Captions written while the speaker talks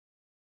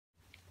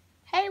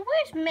Hey,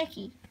 where's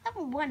Mickey? I've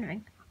been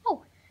wondering.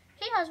 Oh,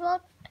 hey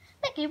Oswald.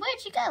 Mickey,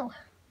 where'd you go?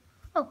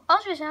 Oh,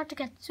 Oswald's out to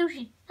get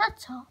sushi,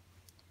 that's all.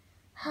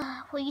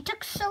 Well, you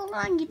took so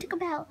long. You took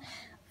about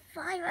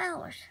 5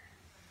 hours.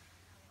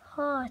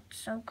 Oh,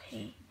 it's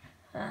okay.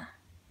 And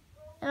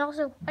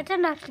also, I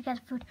didn't actually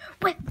get food.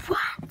 Wait,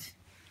 what?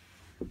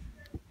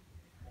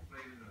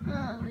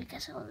 Oh, I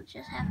guess I'll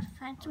just have to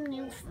find some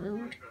new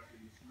food.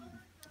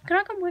 Can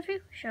I come with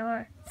you?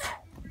 Sure.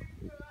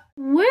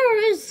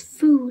 Where is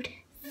food?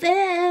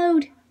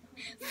 Food!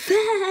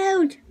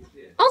 Food!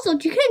 Also,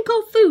 you can't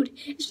call food.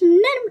 It's an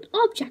inanimate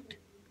object.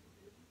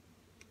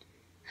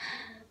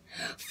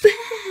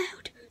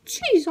 Food!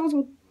 Jeez,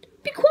 also,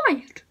 be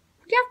quiet.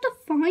 You have to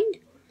find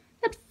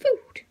that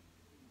food.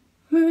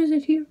 Where is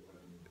it here?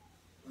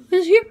 Is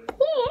it here?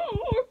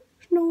 Oh,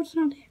 no, it's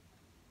not there.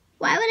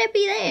 Why would it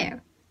be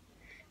there?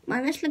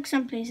 Well, let's look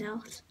someplace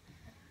else.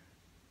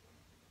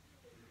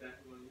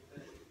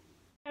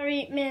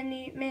 Very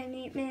many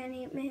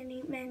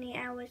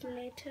hours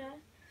later.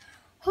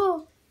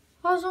 Oh,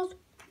 Oswald,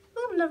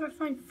 we'll never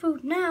find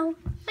food now.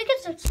 I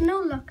guess it's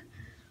no luck.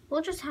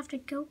 We'll just have to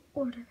go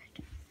order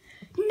it.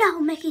 No,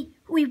 Mickey,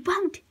 we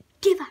won't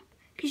give up.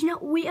 Because you know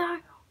what we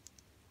are?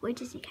 We're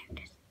Disney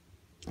characters.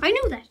 I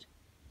knew that.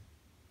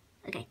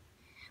 Okay.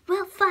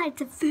 We'll find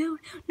some food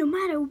no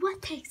matter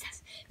what takes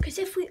us. Because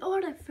if we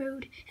order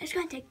food, it's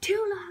going to take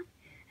too long.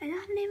 And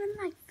I don't even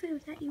like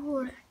food that you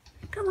order.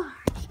 Come on.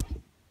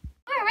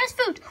 Where is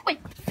food?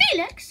 Wait,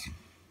 Felix?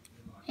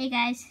 Hey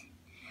guys.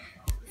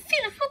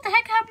 Felix, what the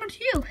heck happened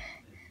to you?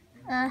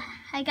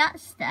 I got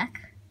stuck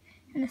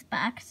in this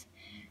box.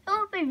 It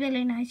would be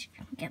really nice if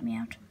you could get me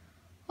out.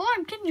 Oh,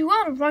 I'm getting you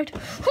out of right.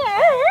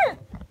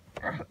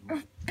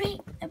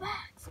 Beat the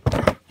box.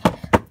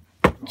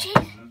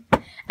 Jeez.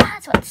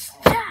 That's what.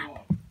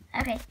 Stop.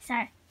 Okay,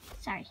 sorry.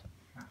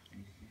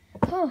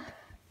 Oh,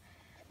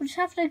 we just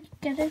have to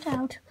get it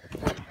out.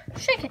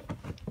 Shake it.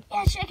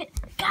 Yeah, shake it.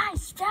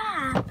 Guys,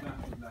 stop.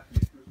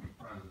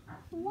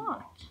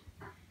 What?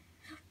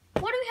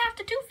 What do we have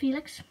to do,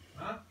 Felix?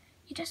 Huh?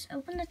 You just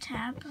open the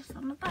tab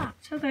on the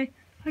box. Okay,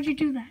 how'd you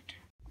do that?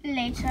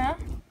 Later.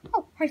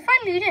 Oh, I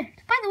finally did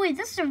it. By the way,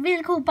 this is a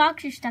really cool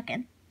box you're stuck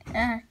in.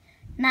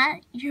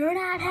 You're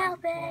not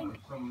helping.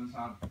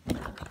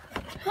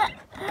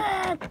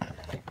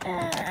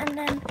 And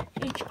then,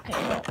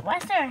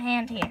 why's there a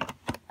hand here?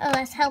 Oh,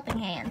 that's helping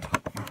hand.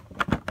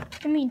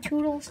 You mean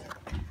Toodles?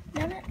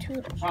 No, not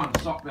Toodles.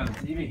 Stop that on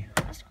TV.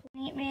 That's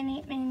cool.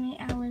 Many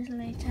hours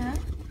later.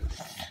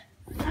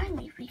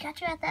 Finally, we got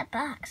you at that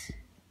box.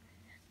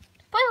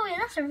 By the way,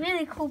 that's a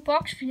really cool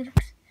box,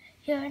 Felix.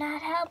 You're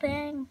not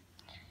helping.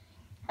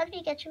 How do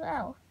you get you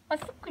out? I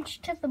think we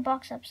should tip the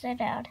box upside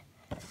down.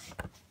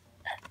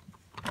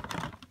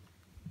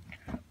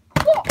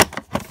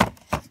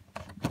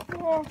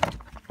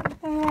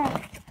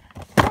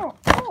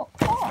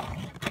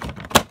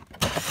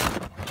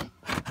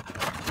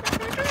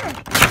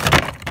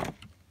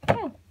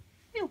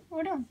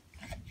 We're done.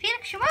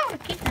 Felix, you might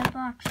want to keep that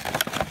box.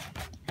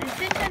 I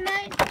think I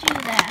might do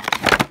that.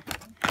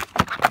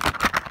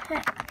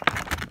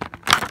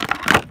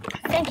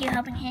 Thank you,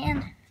 helping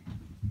hand.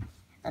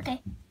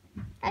 Okay,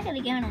 I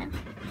gotta go now.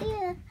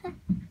 Yeah.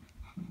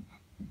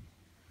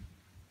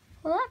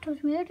 Well, that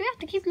was weird. We have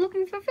to keep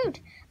looking for food.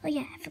 Oh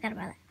yeah, I forgot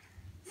about that.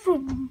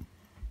 Food.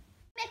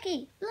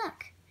 Mickey,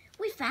 look,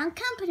 we found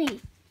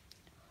company.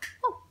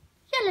 Oh,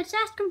 yeah, let's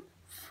ask him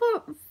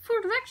for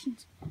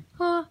directions.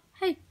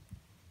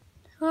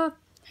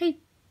 Hey,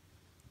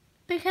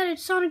 big-headed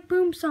Sonic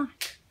Boom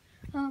Sonic.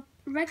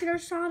 Regular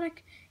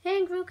Sonic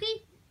and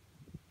Grookey?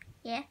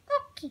 Yeah,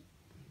 okay.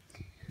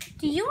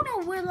 Do you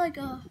know where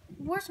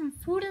some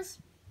food is?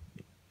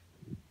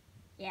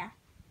 Yeah.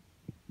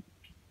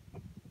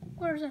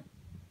 Where is it?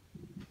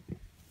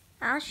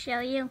 I'll show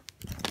you.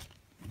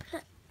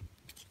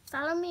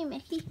 Follow me,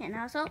 Mickey, and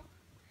also,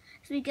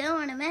 as we go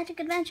on a magic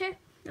adventure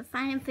to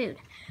finding food.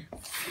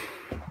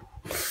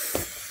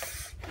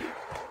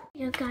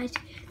 Yo guys,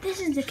 this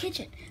is the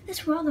kitchen. This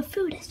is where all the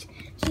food is.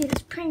 See,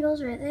 there's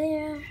Pringles right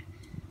there.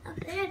 Up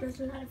there, there's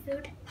a lot of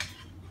food.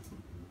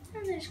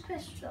 And there's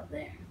crisps up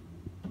there.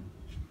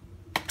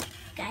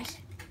 Guys.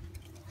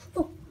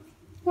 Oh,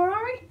 where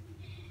are we?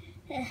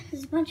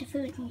 There's a bunch of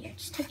food in here.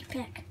 Just take your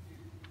pick.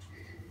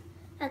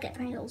 I'll get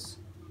Pringles.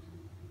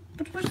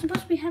 But we're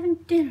supposed to be having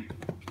dinner.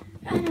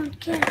 I don't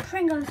care.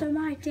 Pringles are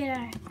my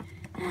dinner.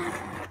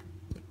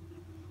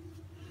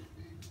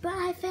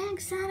 Bye,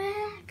 thanks,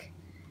 Sonic.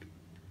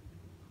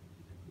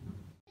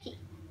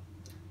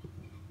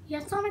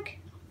 Yeah,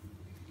 Sonic,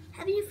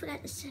 have you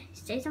forgot to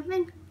say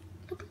something?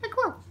 Like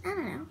what? I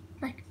don't know.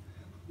 Like,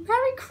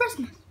 Merry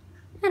Christmas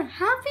and a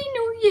Happy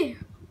New Year.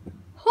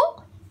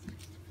 Huh?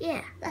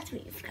 Yeah, that's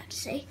what you forgot to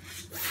say.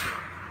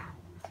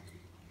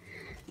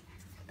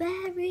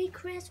 Merry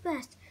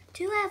Christmas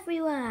to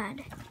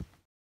everyone.